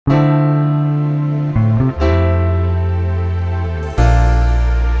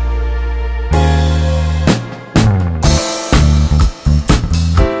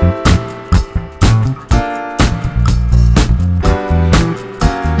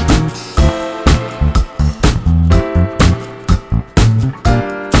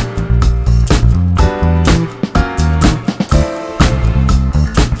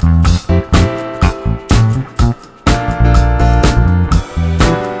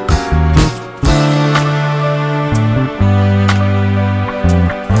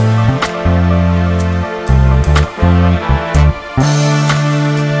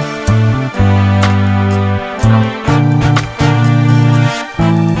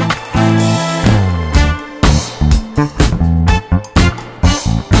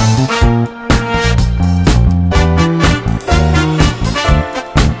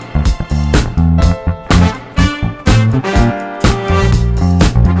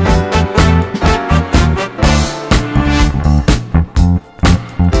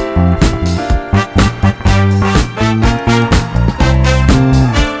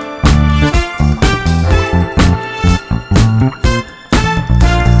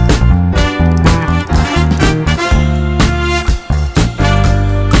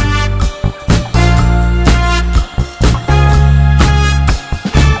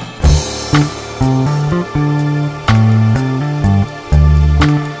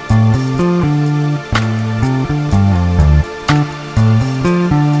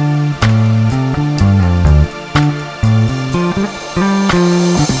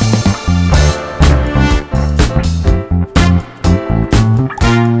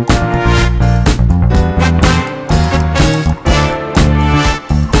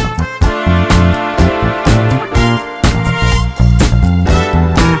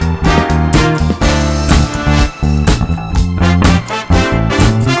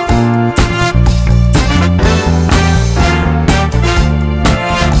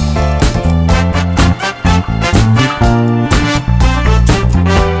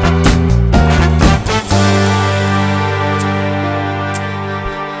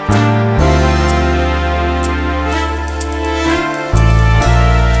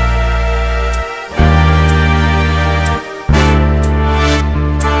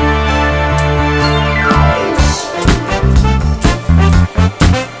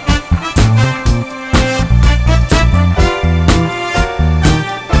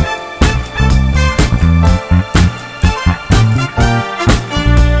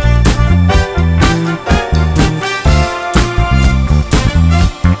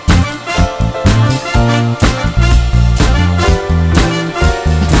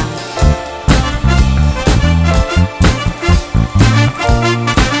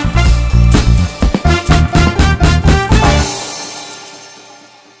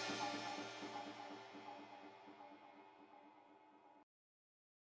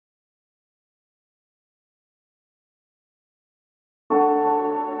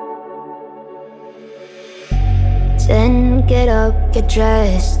get up, get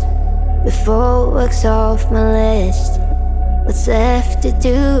dressed before work's off my list. What's left to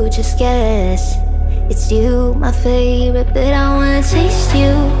do, just guess. It's you, my favorite, but I wanna taste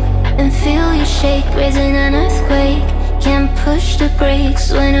you and feel you shake, raising an earthquake. Can't push the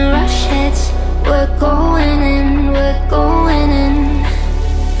brakes when a rush hits. We're going in, we're going in.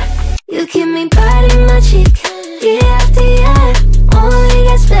 You keep me biting my cheek, year after year. Only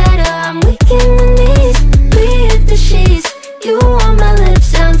gets better, I'm weak in the knees. We hit the sheets, you on my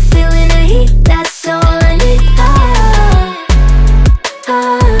lips, I'm feeling the heat. That's all I need.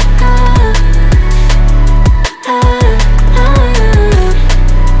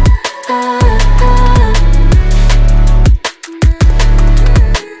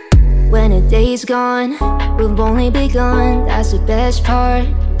 When a day's gone, we've only begun. That's the best part,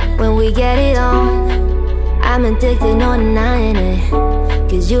 when we get it on. I'm addicted, no denying it,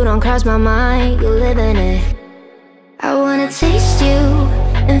 'cause you don't cross my mind, you live in it. I wanna taste you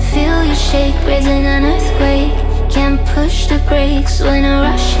and feel you shake, raising an earthquake. Can't push the brakes when a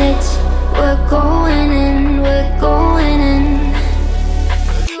rush hits. We're going in, we're going in.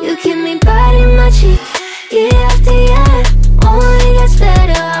 You keep me biting my cheek, year after year. Only gets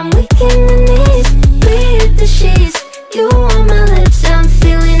better, I'm weak in the knees. We hit the sheets, you on my lips, I'm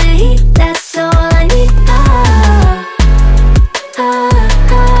feeling the heat. That's all I need.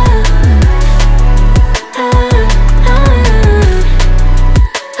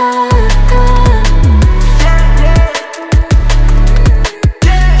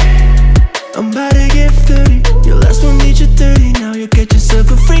 I'm about to get 30. Your last one made you 30. Now you get yourself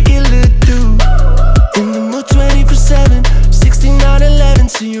a freaky little dude. In the mood 24/7, 6911.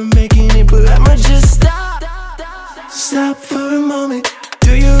 So you're making it, but I might just stop. Stop for a moment.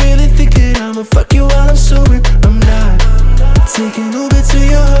 Do you really think that I'ma fuck you while I'm sober? I'm not. Taking Uber to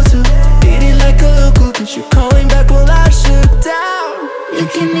your hotel, eating like a local, 'cause you're calling back while I shut down. You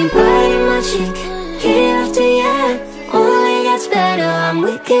keep me biting my cheek, year after year. Only gets better, I'm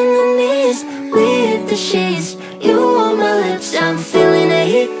weak in the knees. We hit the sheets, you on my lips, I'm feeling the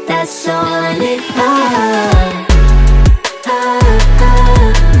heat. That's all I need.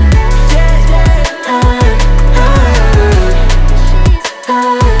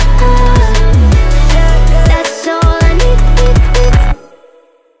 That's all I need.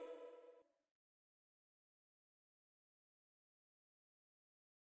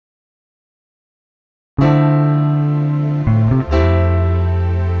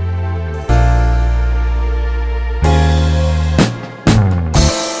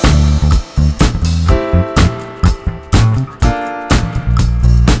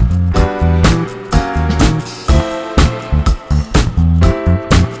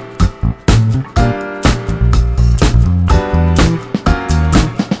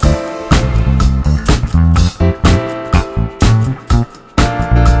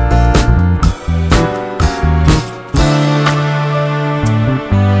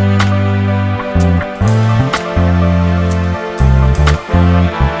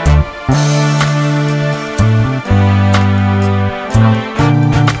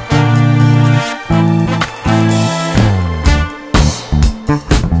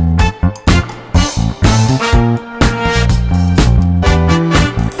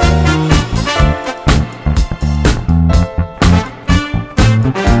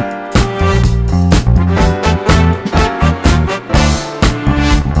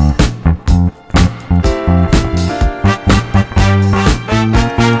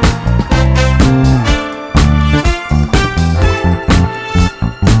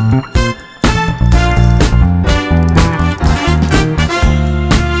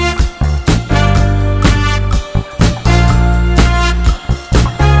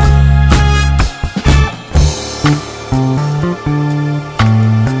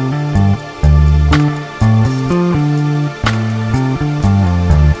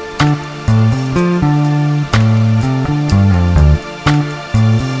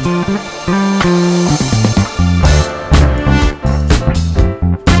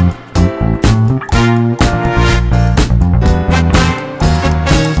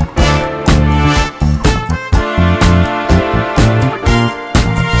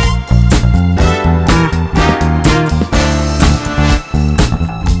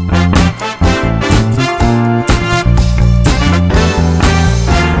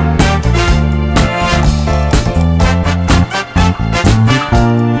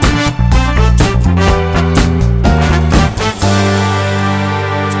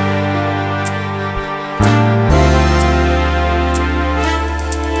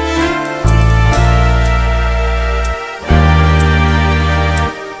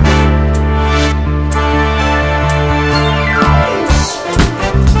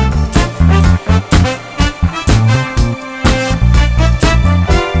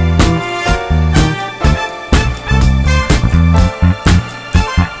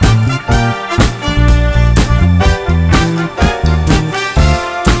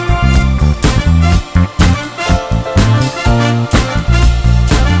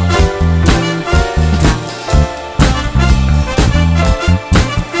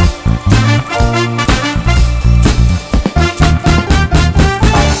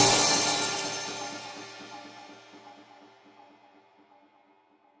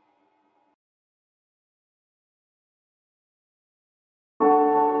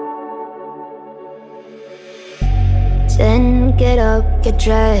 get up, get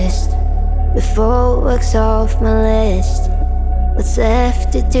dressed before work's off my list. What's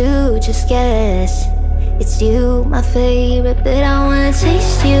left to do, just guess. It's you, my favorite, but I wanna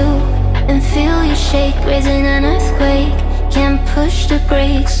taste you and feel you shake, raising an earthquake. Can't push the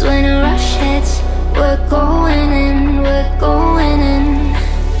brakes when a rush hits. We're going in, we're going in.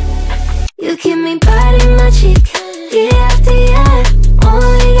 You keep me biting my cheek, year after year.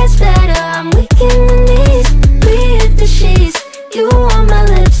 Only gets better, I'm weak in the knees. We hit the sheets, you on my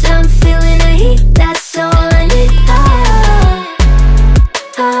lips, I'm feeling the heat. That's all I need.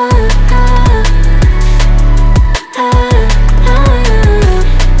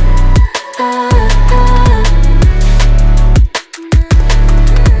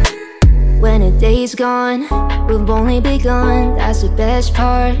 When a day's gone, we've only begun. That's the best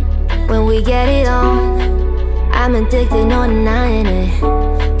part, when we get it on. I'm addicted, no denying it,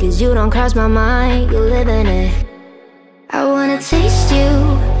 'cause you don't cross my mind, you live in it. I wanna taste you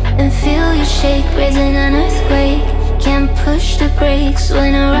and feel you shake, raising an earthquake. Can't push the brakes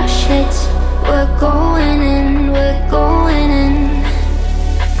when a rush hits. We're going in, we're going in.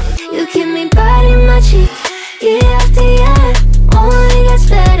 You keep me biting my cheek, year after year. Only gets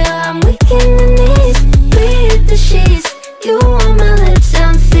better, I'm weak in the knees. We hit the sheets, you on my lips,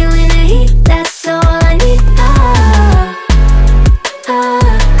 I'm feeling the heat. That's all I need.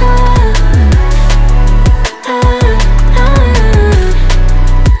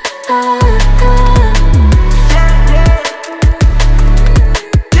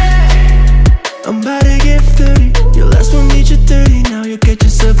 I'm about to get 30. Your last one made you 30. Now you get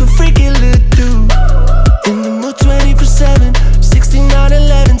yourself a freaky little dude. In the mood 24/7,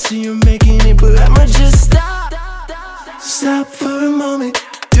 6911. So you're making it, but I'ma just stop. Stop for a moment.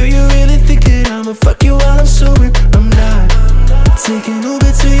 Do you really think that I'ma fuck you while I'm sober? I'm not. Taking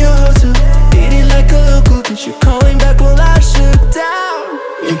Uber to your hotel, eating like a local, 'cause you're calling back while I shut down.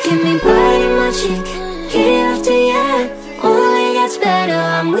 You keep me biting my cheek, year after year. Only gets better,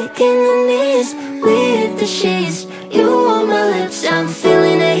 I'm weak in the knees. We hit the sheets, you on my lips, I'm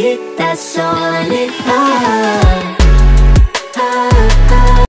feeling the heat. That's all I need.